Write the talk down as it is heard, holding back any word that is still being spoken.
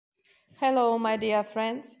Hello, my dear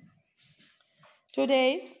friends.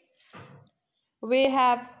 Today we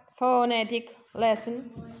have phonetic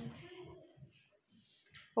lesson.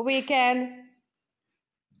 We can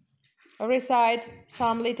recite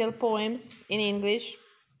some little poems in English.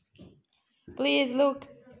 Please look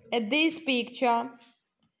at this picture.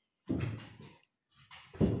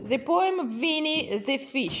 The poem Winnie the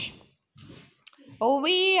Fish.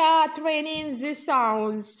 We are training the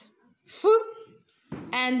sounds F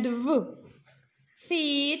and V.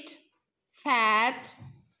 Feet, fat,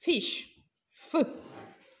 fish. F.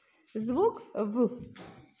 Звук В.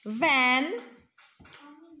 Van,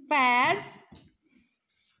 vase,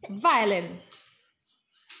 violin.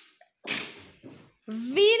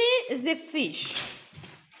 Winnie the Fish.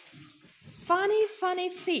 Funny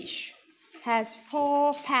fish has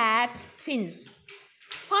 4 fat fins.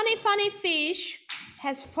 Funny fish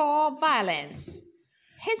has 4 violins.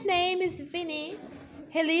 His name is Winnie.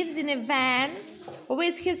 He lives in a van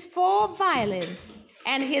with his 4 violins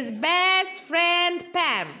and his best friend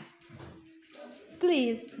Pam.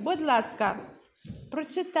 Please, будь ласка,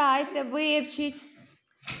 прочитайте, вивчіть.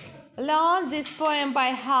 Learn this poem by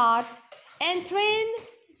heart and train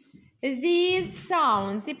these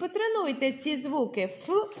sounds. І потренуйте ці звуки F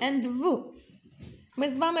and V. Ми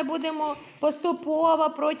з вами будемо поступово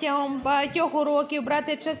протягом багатьох уроків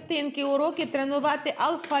брати частинки уроків, тренувати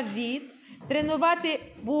алфавіт, тренувати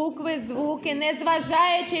букви, звуки,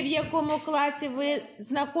 незважаючи в якому класі ви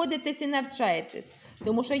знаходитесь і навчаєтесь.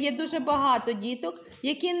 Тому що є дуже багато діток,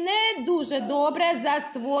 які не дуже добре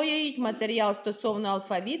засвоюють матеріал стосовно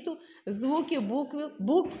алфавіту, звуків,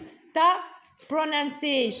 букв та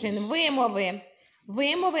pronunciation,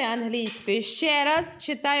 вимови англійської. Ще раз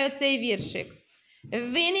читаю цей віршик.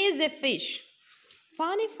 Winnie the Fish.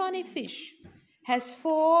 Funny fish has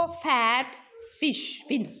 4 fat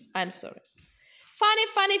fins.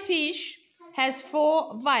 Funny fish has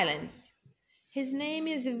 4 violins. His name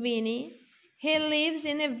is Winnie. He lives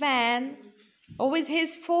in a van with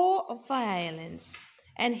his 4 violins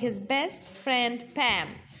and his best friend Pam.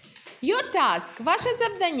 Your task, ваше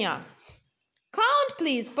завдання. Count,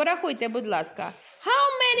 please, порахуйте, будь ласка. How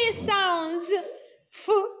many sounds F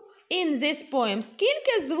in this poem?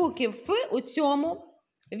 Скільки звуків F у цьому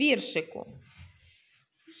віршику?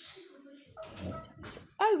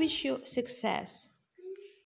 I wish you success.